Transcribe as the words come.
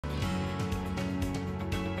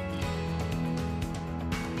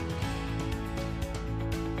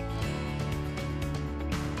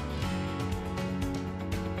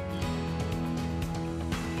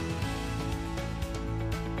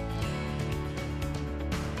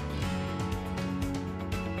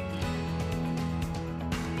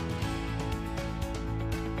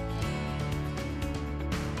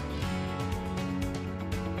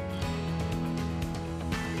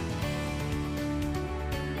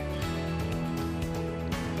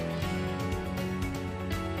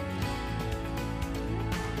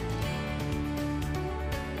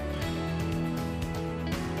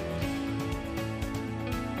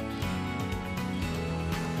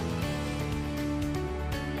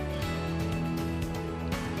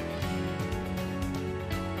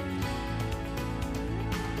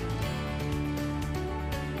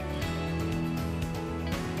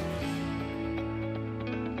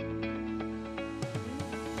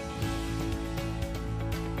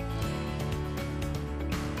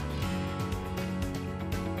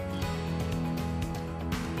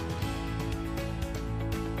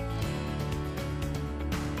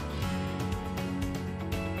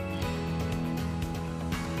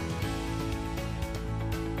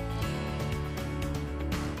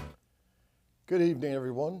Good evening,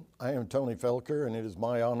 everyone. I am Tony Felker, and it is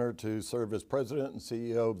my honor to serve as President and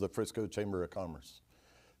CEO of the Frisco Chamber of Commerce.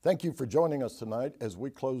 Thank you for joining us tonight as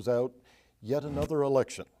we close out yet another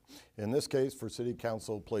election, in this case for City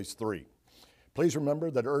Council Place 3. Please remember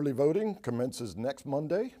that early voting commences next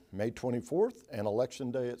Monday, May 24th, and Election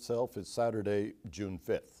Day itself is Saturday, June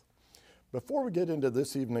 5th. Before we get into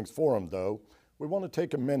this evening's forum, though, we want to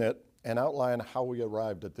take a minute and outline how we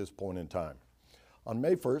arrived at this point in time. On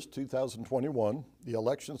May 1st, 2021, the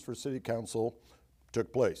elections for City Council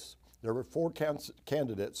took place. There were 4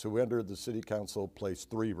 candidates who entered the City Council Place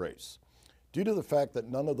 3 race. Due to the fact that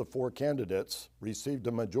none of the 4 candidates received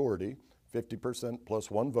a majority, 50%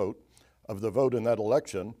 plus 1 vote, of the vote in that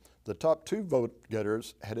election, the top 2 vote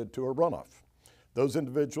getters headed to a runoff. Those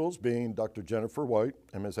individuals being Dr. Jennifer White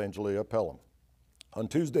and Ms. Angelia Pelham. On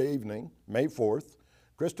Tuesday evening, May 4th,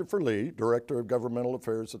 Christopher Lee, Director of Governmental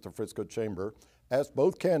Affairs at the Frisco Chamber, asked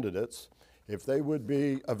both candidates if they would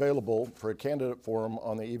be available for a candidate forum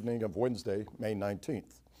on the evening of Wednesday, May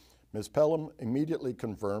 19th. Ms. Pelham immediately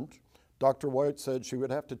confirmed. Dr. White said she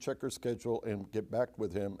would have to check her schedule and get back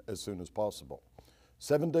with him as soon as possible.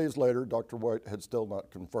 7 days later, Dr. White had still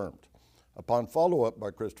not confirmed. Upon follow-up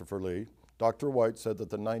by Christopher Lee, Dr. White said that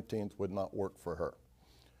the 19th would not work for her.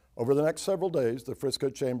 Over the next several days, the Frisco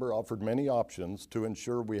Chamber offered many options to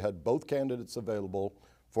ensure we had both candidates available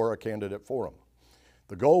for a candidate forum.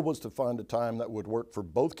 The goal was to find a time that would work for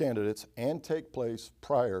both candidates and take place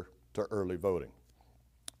prior to early voting.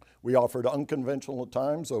 We offered unconventional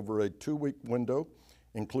times over a 2-week window,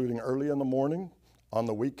 including early in the morning, on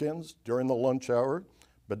the weekends, during the lunch hour,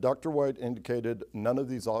 but Dr. White indicated none of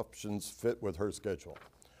these options fit with her schedule.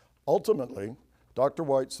 Ultimately, Dr.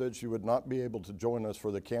 White said she would not be able to join us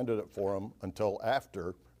for the candidate forum until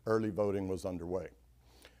after early voting was underway.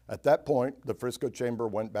 At that point, the Frisco Chamber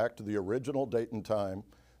went back to the original date and time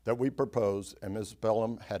that we proposed and Ms.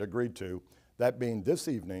 Pelham had agreed to, that being this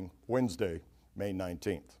evening, Wednesday, May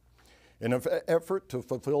 19th. In an effort to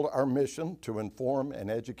fulfill our mission to inform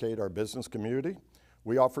and educate our business community,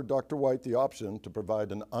 we offered Dr. White the option to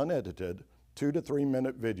provide an unedited 2 to 3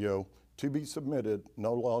 minute video to be submitted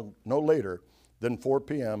no later than 4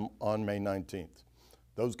 p.m. on May 19th.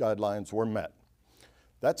 Those guidelines were met.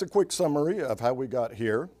 That's a quick summary of how we got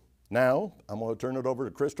here. Now, I'm going to turn it over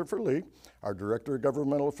to Christopher Lee, our Director of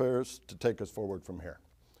Governmental Affairs, to take us forward from here.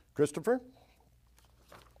 Christopher?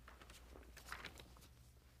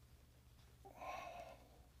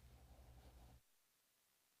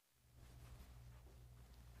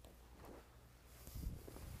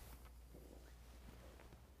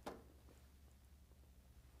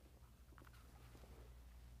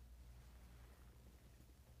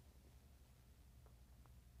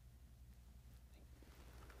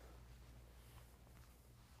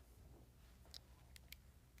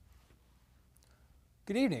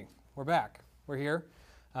 Good evening. We're back. We're here.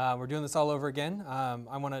 We're doing this all over again.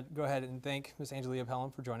 I want to go ahead and thank Ms. Angelia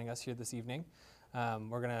Pelham for joining us here this evening.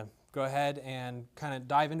 We're going to go ahead and kind of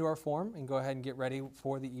dive into our forum and go ahead and get ready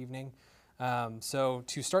for the evening. So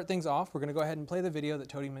to start things off, we're going to go ahead and play the video that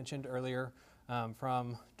Tony mentioned earlier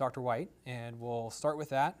from Dr. White, and we'll start with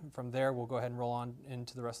that. From there, we'll go ahead and roll on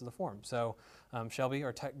into the rest of the forum. So Shelby,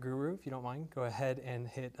 our tech guru, if you don't mind, go ahead and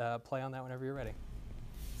hit play on that whenever you're ready.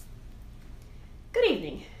 Good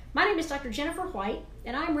evening. My name is Dr. Jennifer White,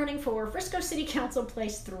 and I'm running for Frisco City Council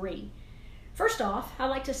Place 3. First off, I'd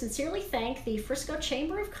like to sincerely thank the Frisco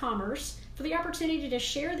Chamber of Commerce for the opportunity to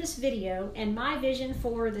share this video and my vision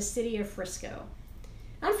for the city of Frisco.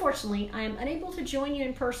 Unfortunately, I am unable to join you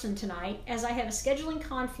in person tonight as I have a scheduling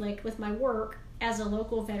conflict with my work as a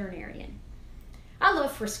local veterinarian. I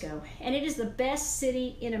love Frisco, and it is the best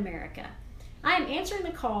city in America. I am answering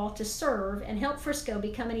the call to serve and help Frisco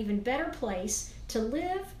become an even better place to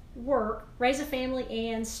live, work, raise a family,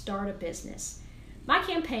 and start a business. My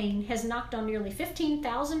campaign has knocked on nearly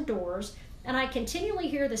 15,000 doors, and I continually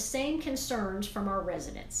hear the same concerns from our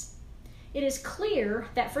residents. It is clear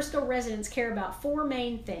that Frisco residents care about 4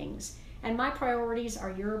 main things, and my priorities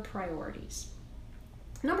are your priorities.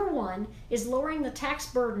 Number 1 is lowering the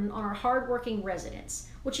tax burden on our hardworking residents,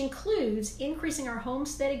 which includes increasing our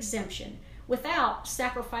homestead exemption without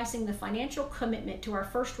sacrificing the financial commitment to our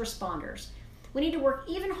first responders. We need to work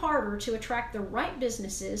even harder to attract the right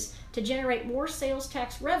businesses to generate more sales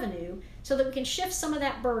tax revenue so that we can shift some of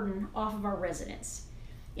that burden off of our residents.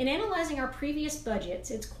 In analyzing our previous budgets,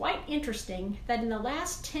 it's quite interesting that in the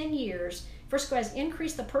last 10 years, Frisco has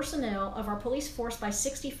increased the personnel of our police force by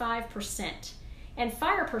 65% and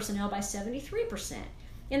fire personnel by 73%.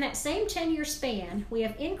 In that same 10-year span, we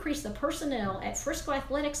have increased the personnel at Frisco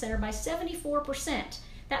Athletic Center by 74%.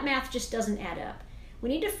 That math just doesn't add up. We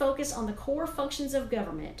need to focus on the core functions of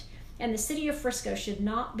government, and the city of Frisco should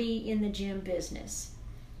not be in the gym business.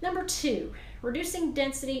 Number 2, reducing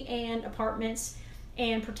density and apartments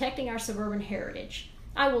and protecting our suburban heritage.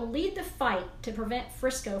 I will lead the fight to prevent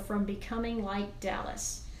Frisco from becoming like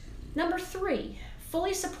Dallas. Number 3,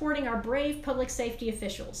 fully supporting our brave public safety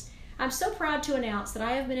officials. I'm so proud to announce that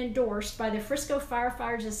I have been endorsed by the Frisco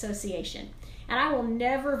Firefighters Association, and I will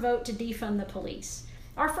never vote to defund the police.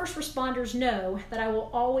 Our first responders know that I will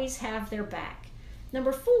always have their back.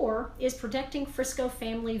 Number 4 is protecting Frisco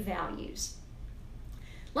family values.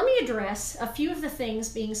 Let me address a few of the things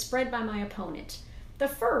being spread by my opponent. The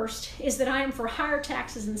first is that I am for higher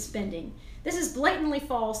taxes and spending. This is blatantly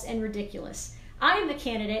false and ridiculous. I am the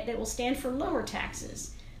candidate that will stand for lower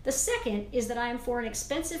taxes. The second is that I am for an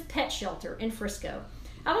expensive pet shelter in Frisco.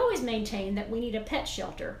 I've always maintained that we need a pet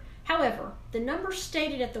shelter. However, the numbers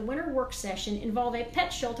stated at the winter work session involve a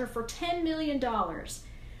pet shelter for $10 million.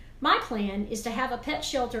 My plan is to have a pet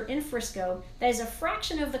shelter in Frisco that is a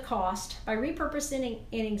fraction of the cost by repurposing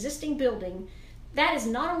an existing building. That is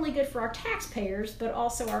not only good for our taxpayers, but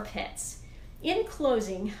also our pets. In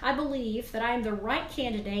closing, I believe that I am the right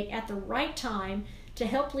candidate at the right time to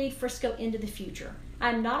help lead Frisco into the future.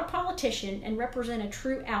 I am not a politician and represent a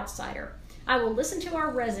true outsider. I will listen to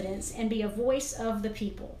our residents and be a voice of the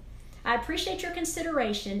people. I appreciate your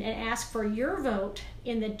consideration and ask for your vote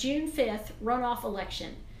in the June 5th runoff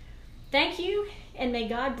election. Thank you, and may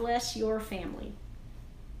God bless your family.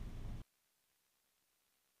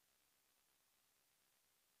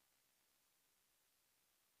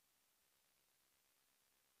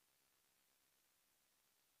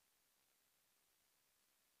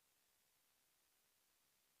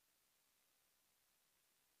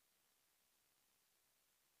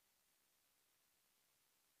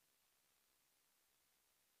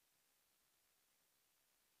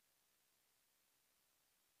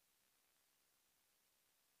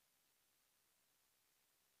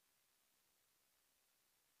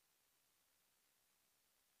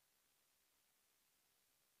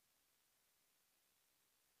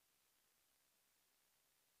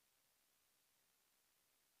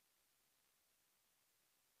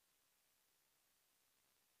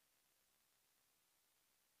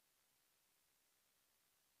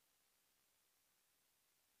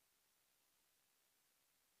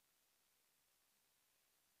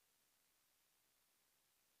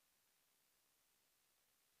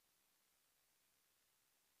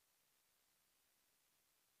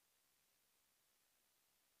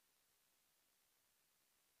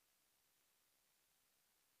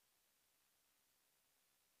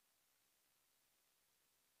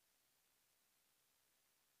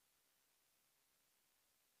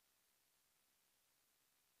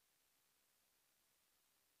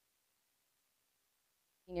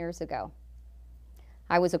 Years ago.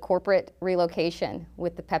 I was a corporate relocation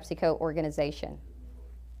with the PepsiCo organization.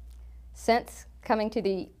 Since coming to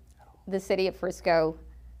the city of Frisco,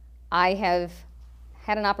 I have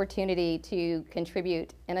had an opportunity to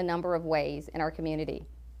contribute in a number of ways in our community.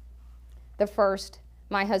 The first,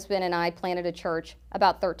 my husband and I planted a church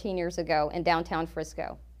about 13 years ago in downtown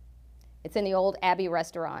Frisco. It's in the old Abbey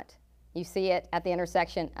restaurant. You see it at the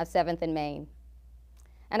intersection of 7th and Main.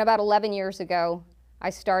 And about 11 years ago, I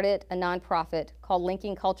started a nonprofit called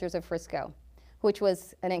Linking Cultures of Frisco, which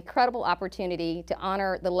was an incredible opportunity to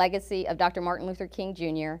honor the legacy of Dr. Martin Luther King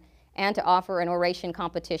Jr. and to offer an oration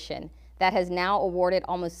competition that has now awarded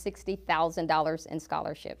almost $60,000 in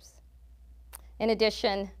scholarships. In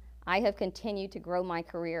addition, I have continued to grow my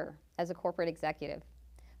career as a corporate executive.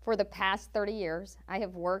 For the past 30 years, I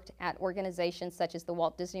have worked at organizations such as the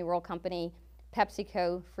Walt Disney World Company,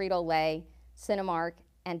 PepsiCo, Frito-Lay, Cinemark,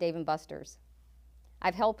 and Dave & Buster's.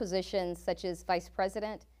 I've held positions such as Vice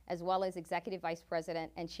President, as well as Executive Vice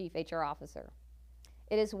President and Chief HR Officer.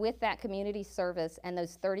 It is with that community service and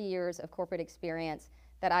those 30 years of corporate experience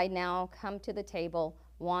that I now come to the table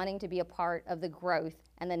wanting to be a part of the growth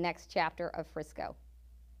and the next chapter of Frisco.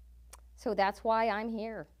 So that's why I'm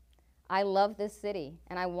here. I love this city,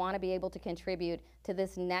 and I want to be able to contribute to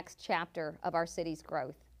this next chapter of our city's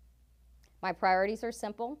growth. My priorities are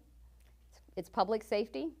simple. It's public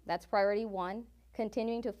safety, that's priority 1.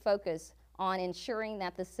 Continuing to focus on ensuring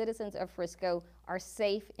that the citizens of Frisco are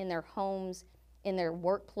safe in their homes, in their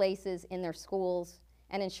workplaces, in their schools,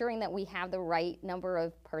 and ensuring that we have the right number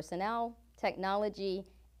of personnel, technology,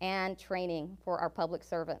 and training for our public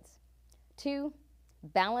servants. 2,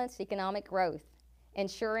 balanced economic growth,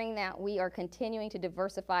 ensuring that we are continuing to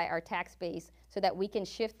diversify our tax base so that we can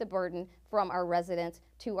shift the burden from our residents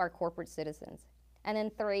to our corporate citizens. And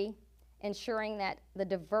then 3, ensuring that the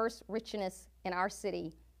diverse richness in our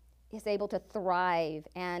city is able to thrive,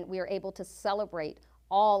 and we are able to celebrate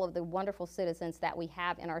all of the wonderful citizens that we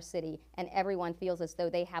have in our city, and everyone feels as though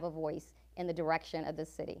they have a voice in the direction of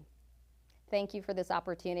this city. Thank you for this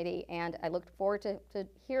opportunity, and I look forward to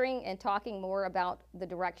hearing and talking more about the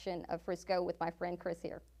direction of Frisco with my friend Chris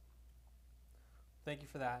here. Thank you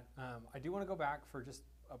for that. I do want to go back for just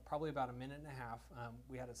probably about a minute and a half.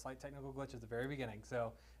 We had a slight technical glitch at the very beginning,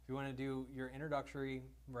 so if you want to do your introductory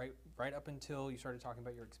right up until you started talking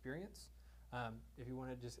about your experience, if you want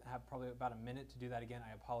to just have probably about a minute to do that again,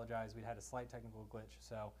 I apologize. We had a slight technical glitch,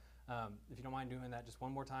 so if you don't mind doing that just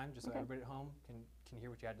one more time, just so everybody at home can hear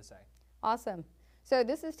what you had to say. Awesome. So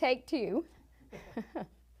this is take 2,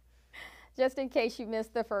 just in case you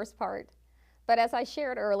missed the first part. But as I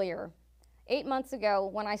shared earlier, 8 months ago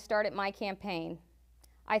when I started my campaign,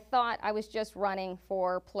 I thought I was just running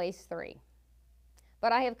for place 3.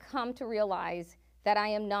 But I have come to realize that I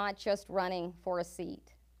am not just running for a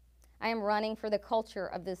seat. I am running for the culture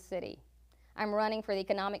of this city. I'm running for the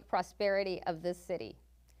economic prosperity of this city.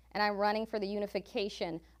 And I'm running for the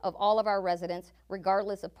unification of all of our residents,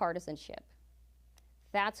 regardless of partisanship.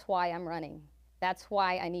 That's why I'm running. That's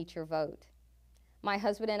why I need your vote. My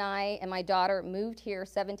husband and I and my daughter moved here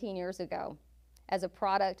 17 years ago as a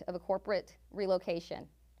product of a corporate relocation.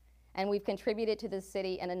 And we've contributed to this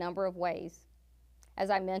city in a number of ways. As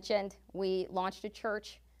I mentioned, we launched a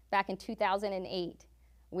church back in 2008.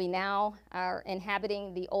 We now are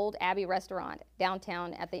inhabiting the old Abbey restaurant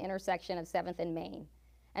downtown at the intersection of 7th and Main.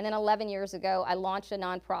 And then 11 years ago, I launched a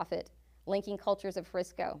nonprofit, Linking Cultures of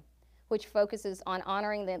Frisco, which focuses on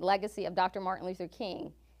honoring the legacy of Dr. Martin Luther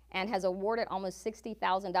King and has awarded almost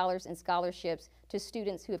 $60,000 in scholarships to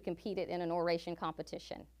students who have competed in an oration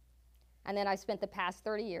competition. And then I spent the past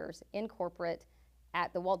 30 years in corporate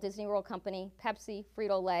at the Walt Disney World Company, Pepsi,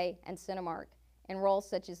 Frito-Lay, and Cinemark, in roles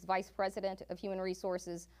such as Vice President of Human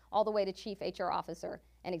Resources, all the way to Chief HR Officer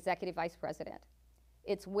and Executive Vice President.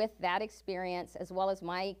 It's with that experience, as well as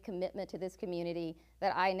my commitment to this community,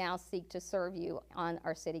 that I now seek to serve you on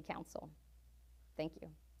our City Council. Thank you.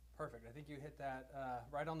 Perfect. I think you hit that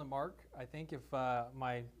right on the mark. I think if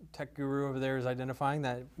my tech guru over there is identifying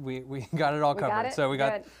that, we got it all covered. Got it? So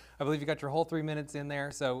Good. I believe you got your whole 3 minutes in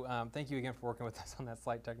there. So thank you again for working with us on that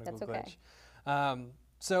slight technical That's okay. glitch.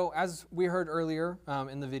 So as we heard earlier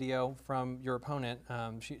in the video from your opponent,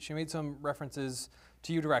 she made some references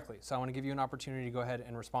to you directly. So I want to give you an opportunity to go ahead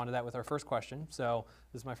and respond to that with our first question. So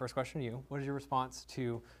this is my first question to you. What is your response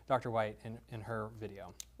to Dr. White in her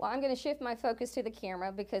video? Well, I'm going to shift my focus to the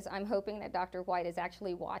camera because I'm hoping that Dr. White is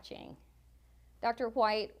actually watching. Dr.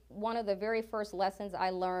 White, one of the very first lessons I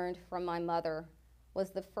learned from my mother was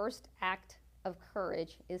the first act of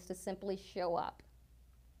courage is to simply show up.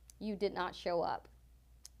 You did not show up.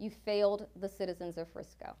 You failed the citizens of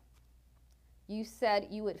Frisco. You said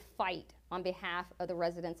you would fight on behalf of the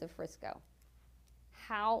residents of Frisco.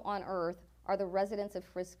 How on earth are the residents of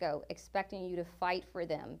Frisco expecting you to fight for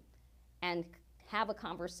them and have a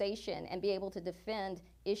conversation and be able to defend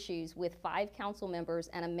issues with 5 council members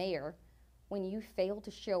and a mayor when you fail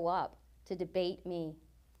to show up to debate me?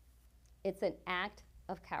 It's an act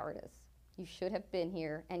of cowardice. You should have been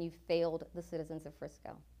here, and you failed the citizens of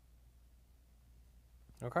Frisco.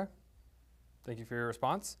 Okay. Thank you for your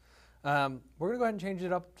response. We're going to go ahead and change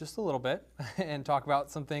it up just a little bit and talk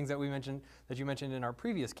about some things that you mentioned in our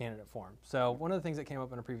previous candidate forum. So one of the things that came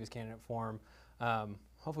up in a previous candidate forum,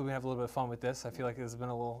 hopefully we have a little bit of fun with this. I feel like this has been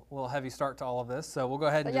a little heavy start to all of this. So we'll go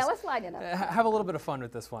ahead and Yeah, let's lighten it up. have a little bit of fun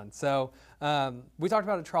with this one. So we talked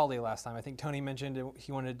about a trolley last time. I think Tony mentioned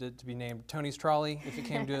he wanted it to be named Tony's Trolley if it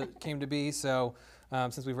came to be. So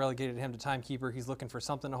since we've relegated him to timekeeper, he's looking for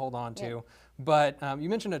something to hold on to. Yeah. But you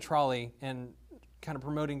mentioned a trolley and kind of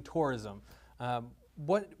promoting tourism.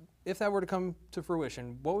 What if that were to come to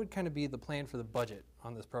fruition? What would kind of be the plan for the budget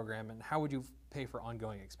on this program, and how would you pay for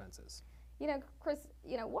ongoing expenses? You know, Chris,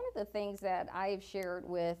 one of the things that I've shared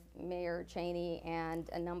with Mayor Cheney and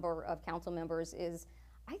a number of council members is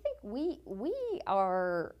I think we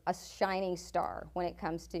are a shining star when it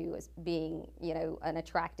comes to us being, an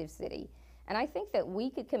attractive city. And I think that we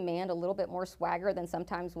could command a little bit more swagger than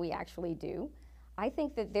sometimes we actually do. I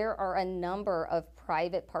think that there are a number of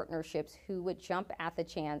private partnerships who would jump at the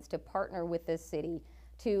chance to partner with this city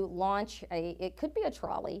to launch it could be a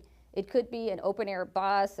trolley, it could be an open air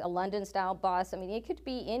bus, a London style bus. I mean, it could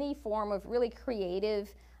be any form of really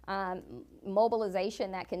creative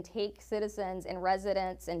mobilization that can take citizens and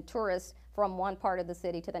residents and tourists from one part of the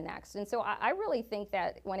city to the next. And so I really think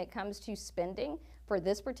that when it comes to spending for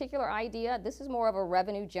this particular idea, this is more of a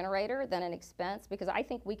revenue generator than an expense, because I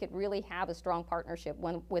think we could really have a strong partnership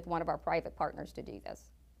with one of our private partners to do this.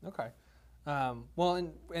 Okay.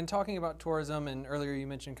 Well, and talking about tourism, and earlier you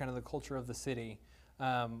mentioned kind of the culture of the city.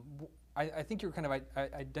 I think you're kind of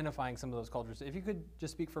identifying some of those cultures. If you could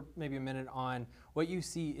just speak for maybe a minute on what you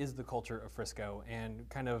see is the culture of Frisco, and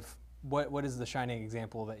kind of what is the shining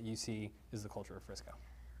example that you see is the culture of Frisco?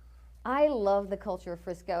 I love the culture of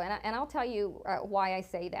Frisco, and I'll tell you why I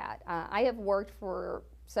say that. I have worked for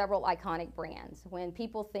several iconic brands. When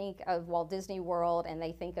people think of Walt Disney World and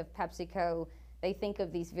they think of PepsiCo, they think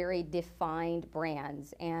of these very defined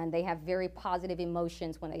brands, and they have very positive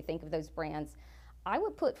emotions when they think of those brands. I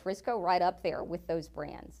would put Frisco right up there with those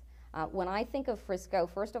brands. When I think of Frisco,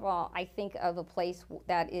 first of all, I think of a place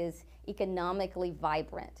that is economically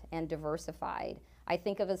vibrant and diversified. I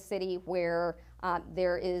think of a city where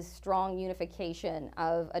there is strong unification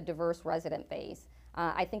of a diverse resident base.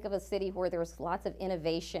 I think of a city where there's lots of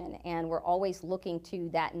innovation, and we're always looking to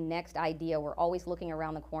that next idea. We're always looking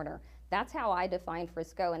around the corner. That's how I define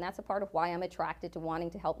Frisco, and that's a part of why I'm attracted to wanting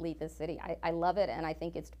to help lead this city. I love it, and I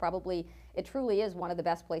think it truly is one of the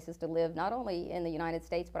best places to live, not only in the United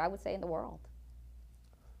States, but I would say in the world.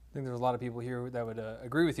 I think there's a lot of people here that would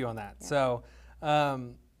agree with you on that. Yeah. So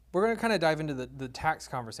we're going to kind of dive into the tax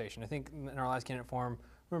conversation. I think in our last candidate forum,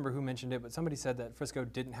 I don't remember who mentioned it, but somebody said that Frisco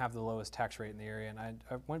didn't have the lowest tax rate in the area, and I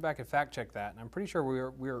went back and fact checked that, and I'm pretty sure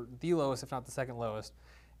we're the lowest, if not the second lowest,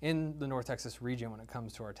 in the North Texas region when it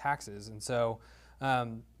comes to our taxes. And so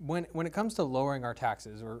when it comes to lowering our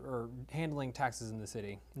taxes or handling taxes in the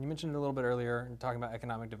city, and you mentioned it a little bit earlier in talking about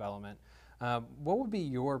economic development, what would be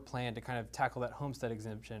your plan to kind of tackle that homestead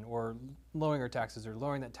exemption or lowering our taxes or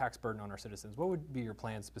lowering that tax burden on our citizens? What would be your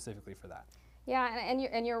plan specifically for that? Yeah,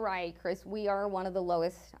 and you're right, Chris. We are one of the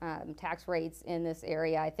lowest tax rates in this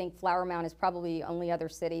area. I think Flower Mound is probably the only other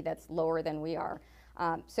city that's lower than we are.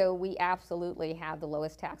 So we absolutely have the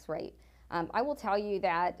lowest tax rate. I will tell you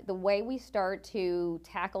that the way we start to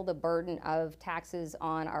tackle the burden of taxes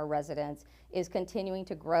on our residents is continuing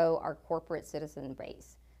to grow our corporate citizen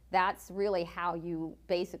base. That's really how you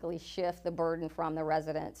basically shift the burden from the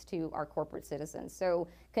residents to our corporate citizens. So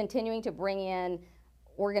continuing to bring in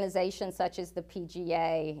organizations such as the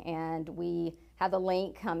PGA, and we have the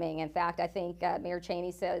Link coming. In fact, I think Mayor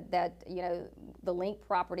Cheney said that the Link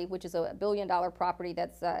property, which is a $1 billion property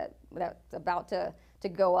that's about to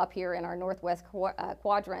go up here in our northwest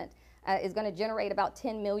quadrant, is going to generate about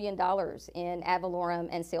 $10 million in ad valorem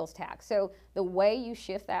and sales tax. So the way you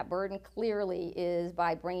shift that burden clearly is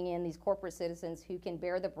by bringing in these corporate citizens who can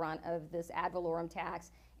bear the brunt of this ad valorem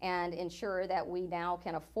tax and ensure that we now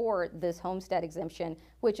can afford this homestead exemption,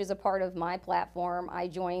 which is a part of my platform. I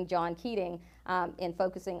joined John Keating in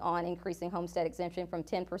focusing on increasing homestead exemption from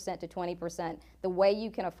 10% to 20%. The way you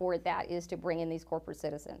can afford that is to bring in these corporate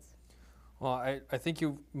citizens. Well, I think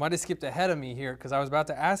you might have skipped ahead of me here, because I was about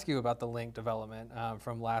to ask you about the Link development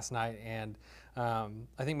from last night, and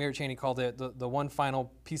I think Mayor Cheney called it the one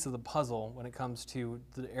final piece of the puzzle when it comes to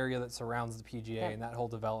the area that surrounds the PGA. Yep. And that whole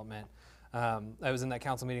development. I was in that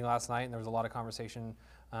council meeting last night, and there was a lot of conversation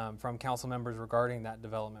from council members regarding that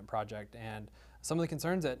development project, and some of the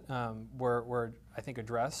concerns that were I think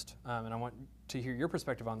addressed, and I want to hear your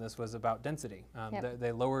perspective on this, was about density. Yep.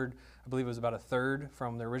 They lowered, I believe it was about a third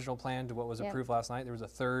from the original plan to what was approved last night. There was a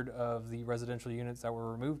third of the residential units that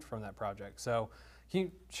were removed from that project. So can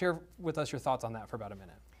you share with us your thoughts on that for about a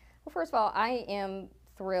minute? Well, first of all, I am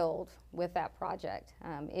thrilled with that project.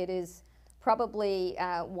 It is probably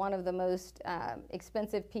one of the most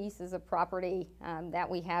expensive pieces of property that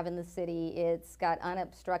we have in the city. It's got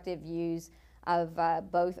unobstructed views of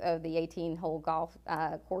both of the 18-hole golf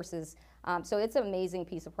courses. So it's an amazing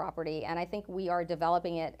piece of property, and I think we are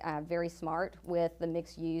developing it very smart with the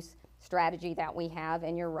mixed-use strategy that we have.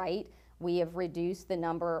 And you're right, we have reduced the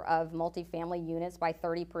number of multifamily units by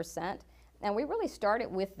 30%. And we really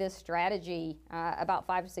started with this strategy about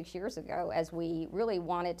 5 to 6 years ago, as we really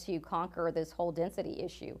wanted to conquer this whole density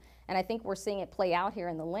issue. And I think we're seeing it play out here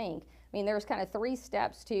in the Link. I mean, there's kind of 3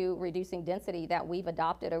 steps to reducing density that we've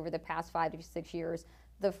adopted over the past 5 to 6 years.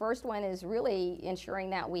 The first one is really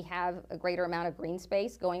ensuring that we have a greater amount of green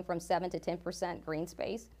space, going from 7 to 10% green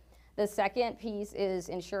space. The second piece is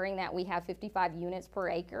ensuring that we have 55 units per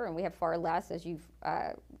acre, and we have far less, as you've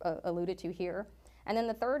alluded to here. And then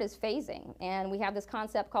the third is phasing, and we have this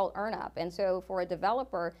concept called earn up. And so for a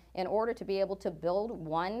developer, in order to be able to build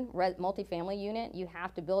one multifamily unit, you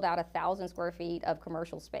have to build out 1,000 square feet of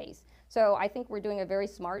commercial space. So I think we're doing a very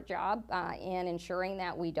smart job in ensuring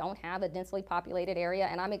that we don't have a densely populated area,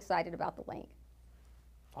 and I'm excited about the Link.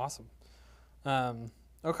 Awesome.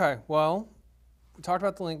 Okay, well, we talked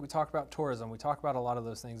about the Link, we talked about tourism, we talked about a lot of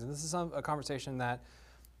those things, and this is a conversation that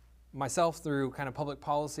myself, through kind of public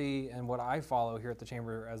policy and what I follow here at the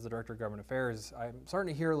Chamber as the Director of Government Affairs, I'm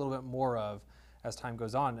starting to hear a little bit more of as time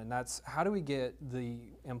goes on, and that's how do we get the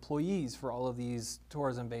employees for all of these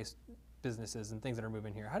tourism-based businesses and things that are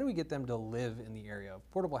moving here, how do we get them to live in the area?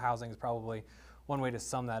 Affordable housing is probably one way to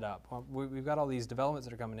sum that up. We've got all these developments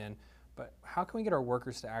that are coming in, but how can we get our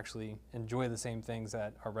workers to actually enjoy the same things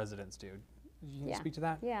that our residents do? You can speak to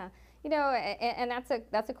that? Yeah, you know, and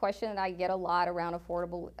that's a question that I get a lot around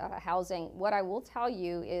affordable housing. What I will tell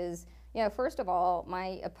you is, you know, first of all,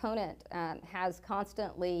 my opponent has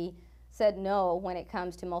constantly said no when it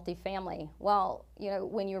comes to multifamily. Well, you know,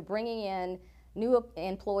 when you're bringing in new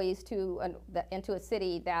employees into a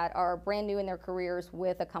city that are brand new in their careers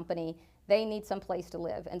with a company, they need some place to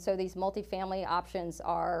live. And so these multifamily options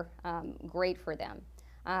are great for them.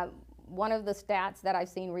 One of the stats that I've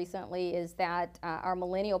seen recently is that our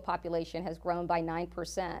millennial population has grown by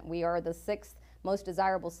 9%. We are the 6th most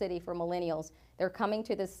desirable city for millennials. They're coming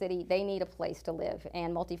to this city, they need a place to live,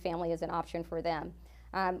 and multifamily is an option for them.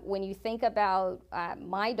 When you think about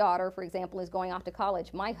my daughter, for example, is going off to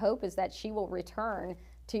college, my hope is that she will return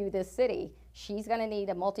to this city. She's going to need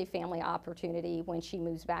a multifamily opportunity when she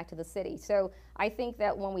moves back to the city. So I think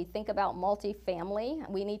that when we think about multifamily,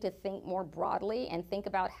 we need to think more broadly and think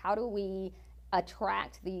about how do we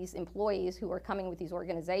attract these employees who are coming with these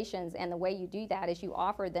organizations, and the way you do that is you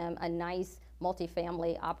offer them a nice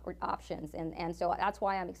multifamily options. And so that's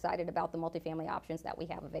why I'm excited about the multifamily options that we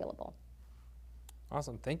have available.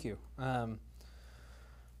 Awesome, thank you.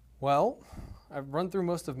 Well, I've run through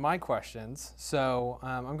most of my questions, so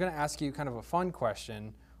I'm going to ask you kind of a fun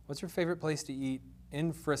question. What's your favorite place to eat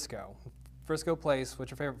in Frisco? Frisco Place,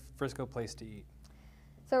 what's your favorite Frisco place to eat?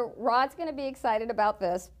 So Rod's going to be excited about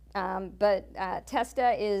this, but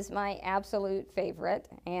Testa is my absolute favorite,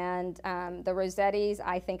 and the Rossetti's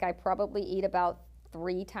I think I probably eat about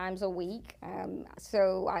 3 times a week,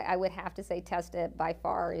 so I would have to say Testa by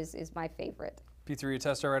far is my favorite. Pizzeria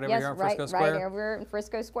Testa right over here on Frisco Square? Yes, right over in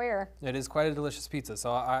Frisco Square. It is quite a delicious pizza,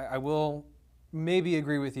 so I will maybe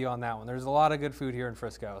agree with you on that one. There's a lot of good food here in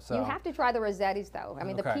Frisco. So you have to try the Rossetti's though. I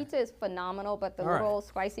mean, the pizza is phenomenal, but the little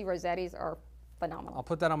spicy Rossetti's are phenomenal. I'll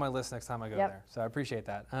put that on my list next time I go there, so I appreciate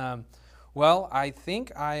that. Well, I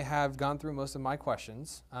think I have gone through most of my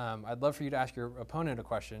questions. I'd love for you to ask your opponent a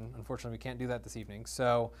question. Unfortunately, we can't do that this evening.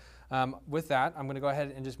 So with that, I'm going to go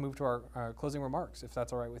ahead and just move to our closing remarks, if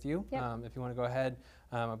that's all right with you. Yep. If you want to go ahead,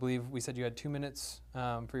 I believe we said you had 2 minutes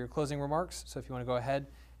for your closing remarks. So if you want to go ahead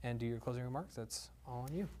and do your closing remarks, that's all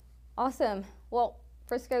on you. Awesome. Well,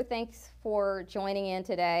 Frisco, thanks for joining in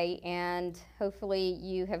today, and hopefully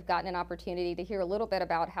you have gotten an opportunity to hear a little bit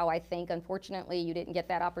about how I think. Unfortunately, you didn't get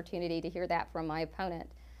that opportunity to hear that from my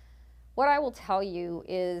opponent. What I will tell you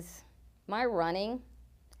is my running,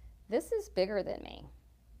 this is bigger than me.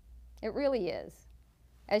 It really is.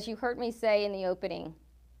 As you heard me say in the opening,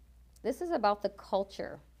 this is about the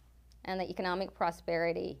culture and the economic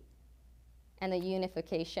prosperity and the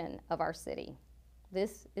unification of our city.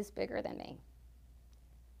 This is bigger than me.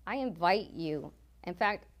 I invite you, in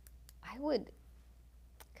fact, I would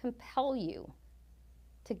compel you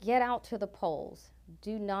to get out to the polls.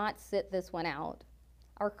 Do not sit this one out.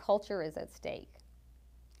 Our culture is at stake.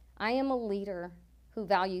 I am a leader who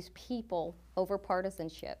values people over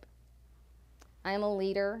partisanship. I am a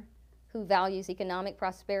leader who values economic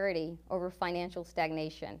prosperity over financial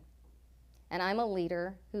stagnation. And I'm a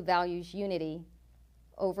leader who values unity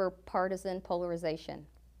over partisan polarization.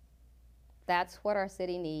 That's what our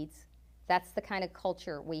city needs. That's the kind of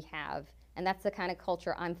culture we have, and that's the kind of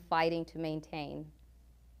culture I'm fighting to maintain.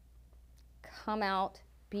 Come out,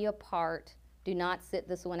 be a part, do not sit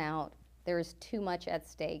this one out. There is too much at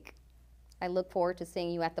stake. I look forward to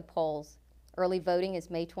seeing you at the polls. Early voting is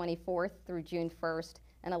May 24th through June 1st,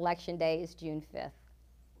 and Election Day is June 5th.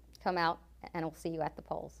 Come out, and I'll see you at the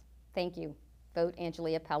polls. Thank you. Vote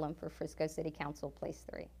Angelia Pelham for Frisco City Council, Place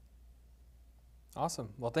 3. Awesome.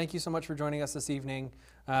 Well, thank you so much for joining us this evening.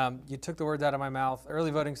 You took the words out of my mouth.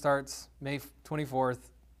 Early voting starts May 24th,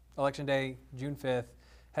 Election Day, June 5th.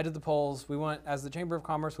 Head to the polls. We want, as the Chamber of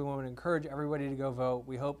Commerce, we want to encourage everybody to go vote.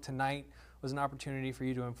 We hope tonight was an opportunity for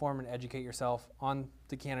you to inform and educate yourself on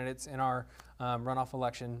the candidates in our runoff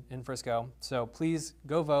election in Frisco. So please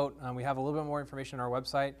go vote. We have a little bit more information on our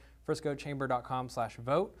website,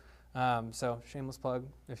 friscochamber.com/vote. So shameless plug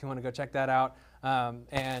if you want to go check that out.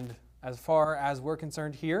 And as far as we're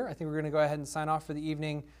concerned here, I think we're going to go ahead and sign off for the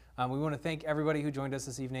evening. We want to thank everybody who joined us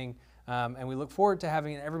this evening, and we look forward to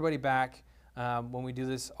having everybody back when we do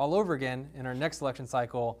this all over again in our next election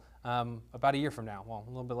cycle about a year from now. Well, a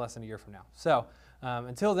little bit less than a year from now. So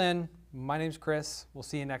until then, my name's Chris. We'll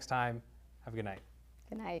see you next time. Have a good night.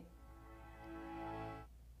 Good night.